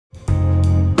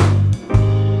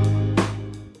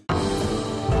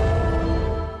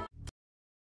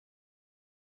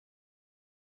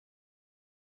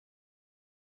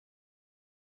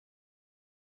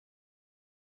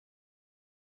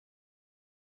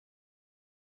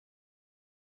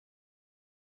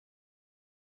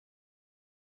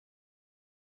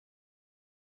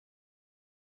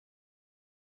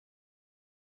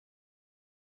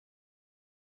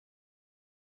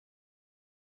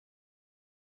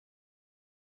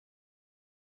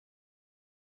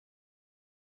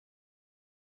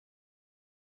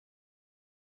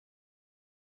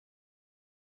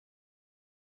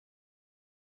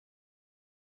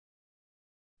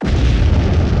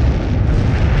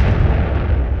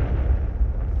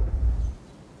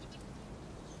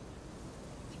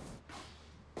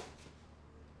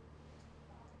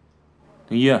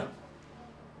零一，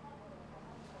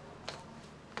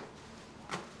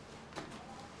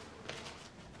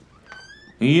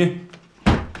零一，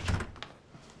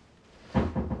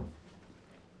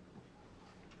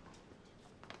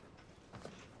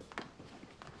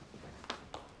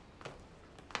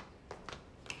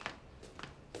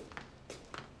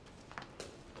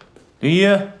零一，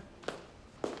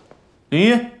零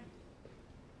一。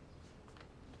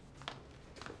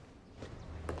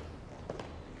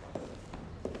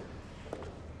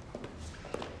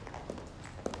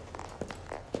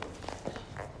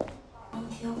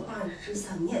 之下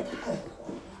你也太狂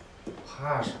了！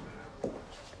怕什么呀？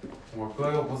我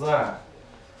哥又不在，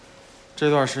这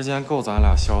段时间够咱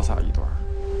俩潇洒一段。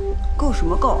够什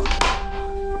么够？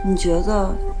你觉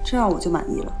得这样我就满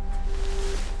意了？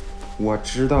我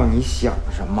知道你想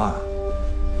什么，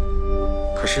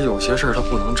可是有些事儿他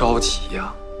不能着急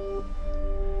呀。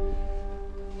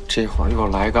这会儿又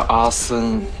来个阿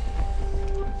森，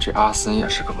这阿森也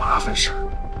是个麻烦事儿。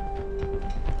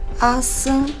阿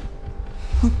森。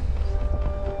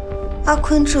 阿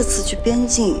坤这次去边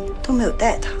境都没有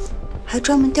带他，还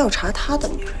专门调查他的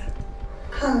女人，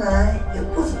看来也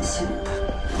不怎么信任他。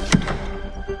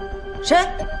谁？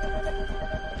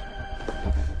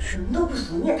什么都不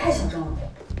说，你也太嚣张了。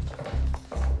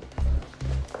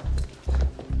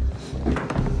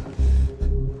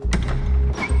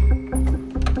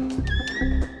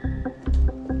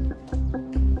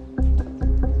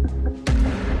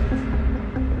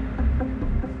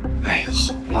哎呀，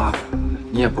好啦。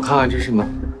 你也不看看这是哪儿？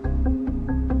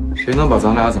谁能把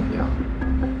咱俩怎么样？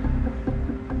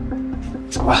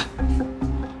走吧。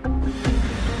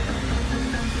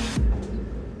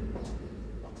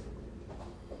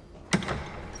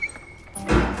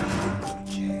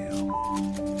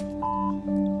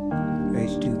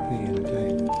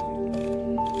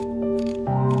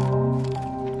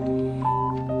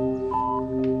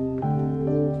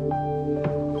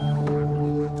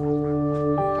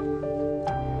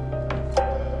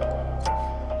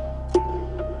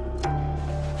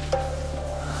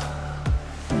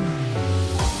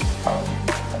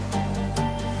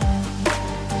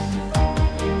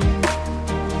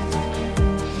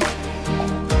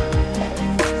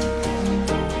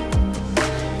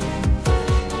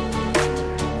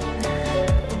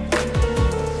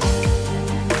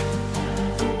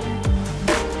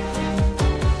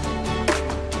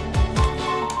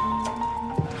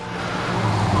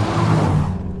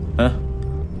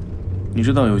你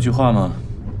知道有句话吗？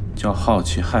叫好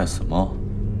奇害死猫。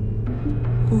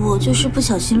我就是不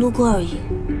小心路过而已。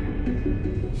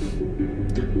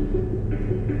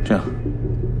这样，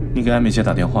你给艾美姐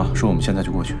打电话，说我们现在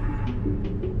就过去。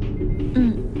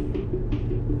嗯。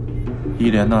伊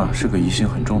莲娜是个疑心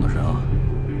很重的人啊。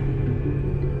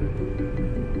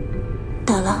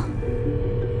打了。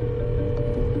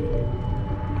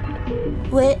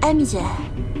喂，艾米姐。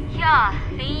哟，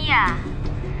林一啊。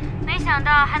 没想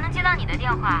到还能接到你的电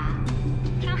话，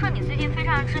听说你最近飞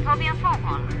上枝头变凤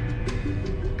凰了，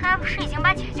该不是已经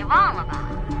把姐姐忘了吧？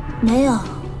没有，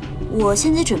我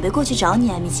现在准备过去找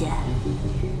你，艾米姐。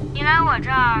你来我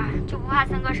这儿就不怕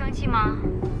森哥生气吗？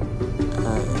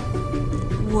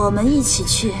我们一起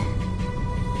去。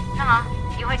那好，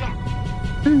一会儿见。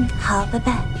嗯，好，拜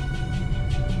拜。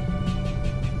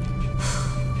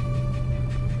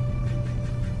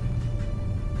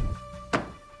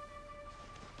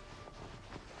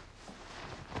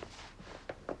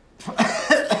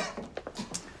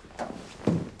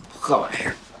 破玩意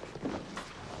儿！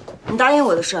你答应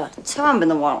我的事，千万不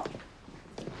能忘了。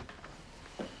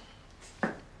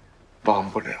忘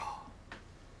不了。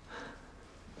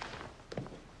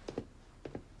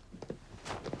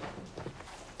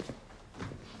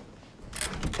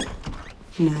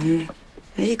男人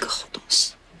没一个好东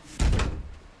西。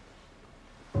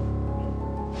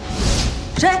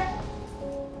谁？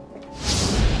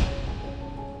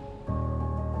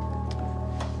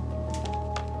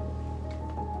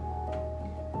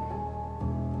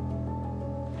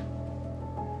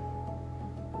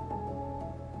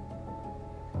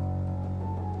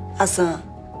 阿森，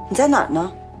你在哪儿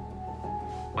呢？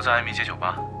我在艾米姐酒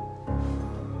吧。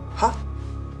好。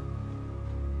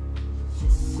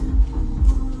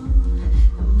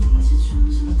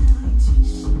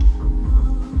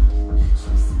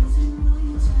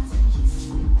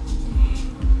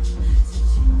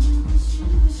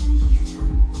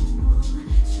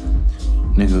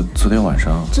那个昨天晚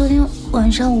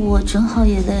上我正好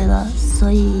也累了，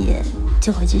所以也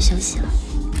就回去休息了。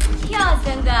 哟，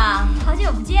森哥，好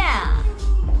久不见啊！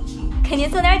给您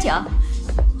送点酒。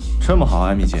这么好，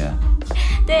艾米姐。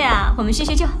对啊，我们叙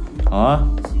叙旧。好啊。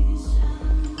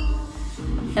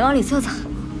来往里坐坐。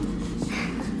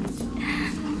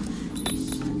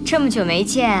这么久没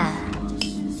见，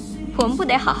我们不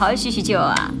得好好叙叙旧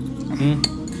啊？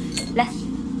来，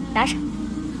拿上。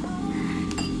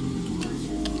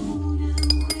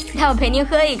那我陪您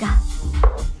喝一个。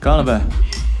干了呗。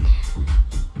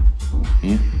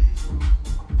你。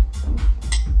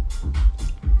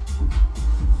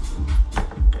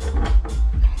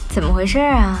怎么回事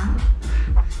啊？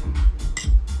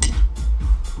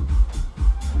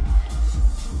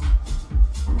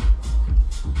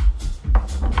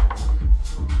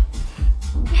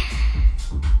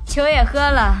酒也喝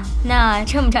了，那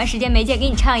这么长时间没见，给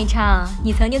你唱一唱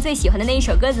你曾经最喜欢的那一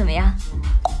首歌怎么样？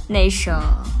那首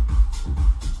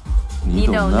你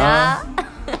懂的。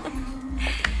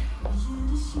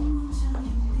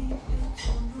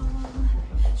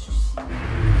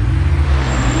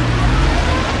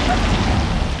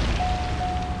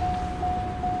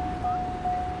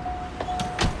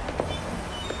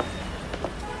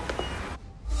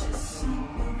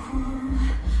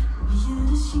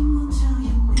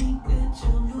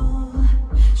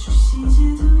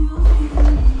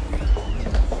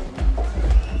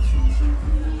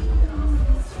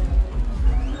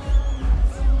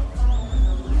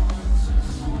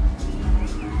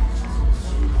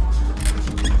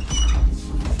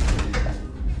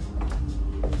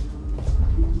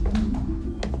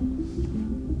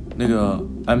那个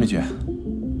艾米姐，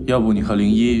要不你和零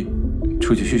一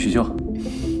出去叙叙旧？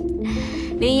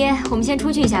零一，我们先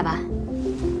出去一下吧。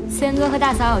森哥和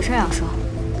大嫂有事要说。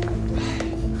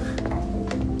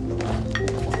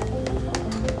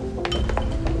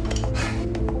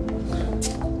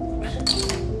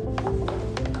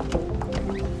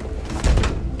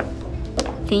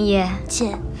林一，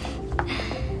姐，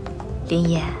林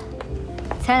一，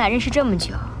咱俩认识这么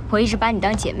久，我一直把你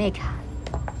当姐妹看。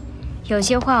有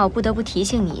些话我不得不提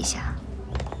醒你一下，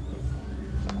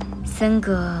森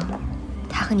哥，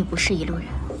他和你不是一路人，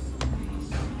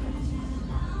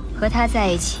和他在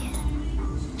一起，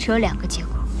只有2个结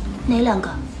果。哪2个？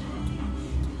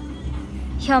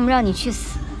要么让你去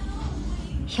死，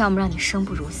要么让你生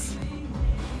不如死。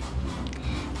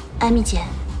艾米姐，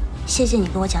谢谢你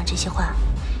跟我讲这些话，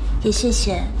也谢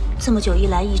谢这么久以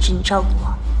来一直你照顾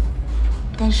我。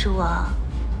但是我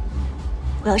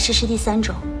要试试第3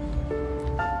种。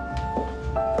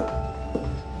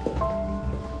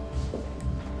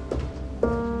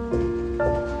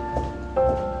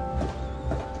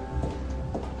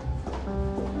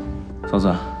嫂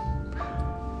子，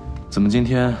怎么今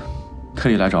天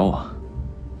特意来找我？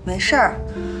没事儿，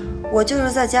我就是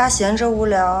在家闲着无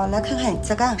聊，来看看你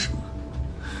在干什么。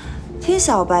听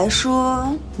小白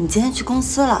说你今天去公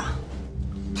司了。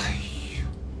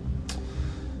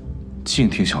净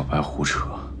听小白胡扯。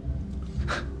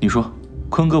你说，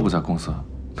坤哥不在公司，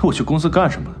那我去公司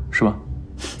干什么呢？是吧？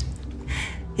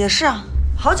也是啊，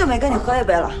好久没跟你喝一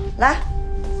杯了，来。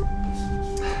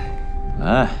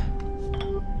来。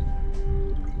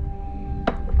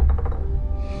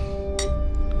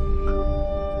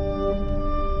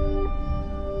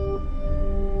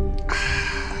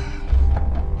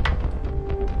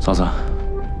嫂子，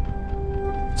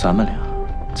咱们俩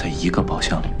在一个包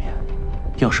厢里面，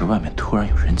要是外面突然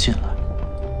有人进来，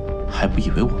还不以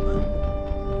为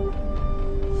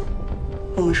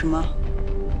我们什么？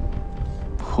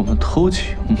我们偷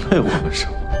情呗？我们什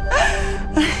么？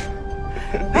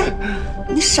哎，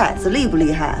你骰子厉不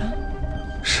厉害？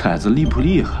骰子厉不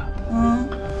厉害？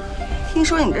听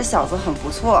说你这小子很不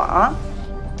错啊。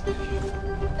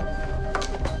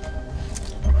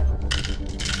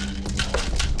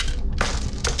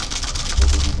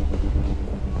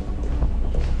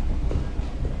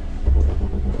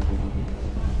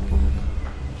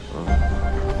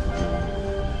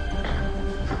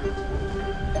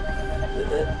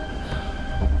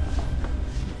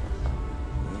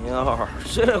哟，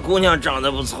这姑娘长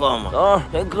得不错嘛，走，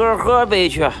陪哥喝杯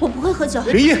去。我不会喝酒。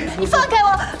零一，你放开我！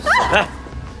哎，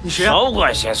你谁啊？少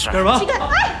管闲事！干什么？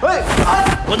哎，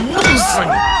我弄死你！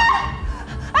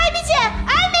艾米姐，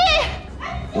艾米！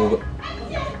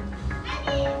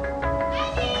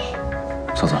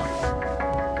嫂子，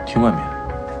听外面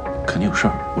肯定有事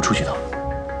儿，我出去一趟。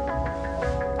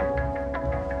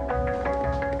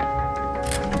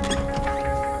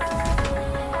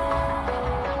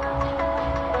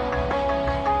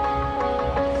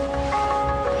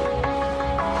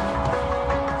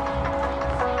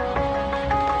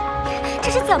这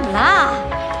是怎么了？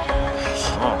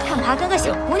干嘛跟个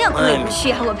小姑娘过意不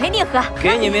去啊？我陪你喝，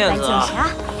给你面子啊！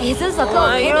哎，真说哥，我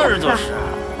陪你喝。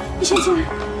你先进来。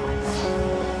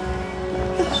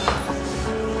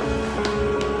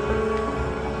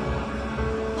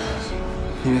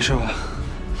你没事吧？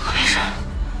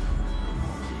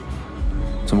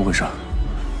怎么回事？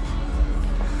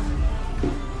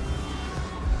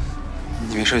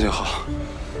你没事就好。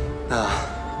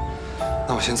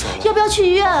那我先走了。要不要去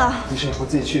医院啊？没事，我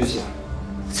自己去就行。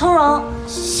从容，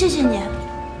谢谢你。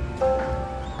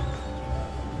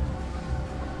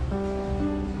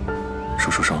手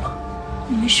受伤了？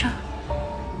你没事？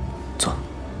走，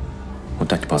我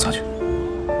带你包扎去。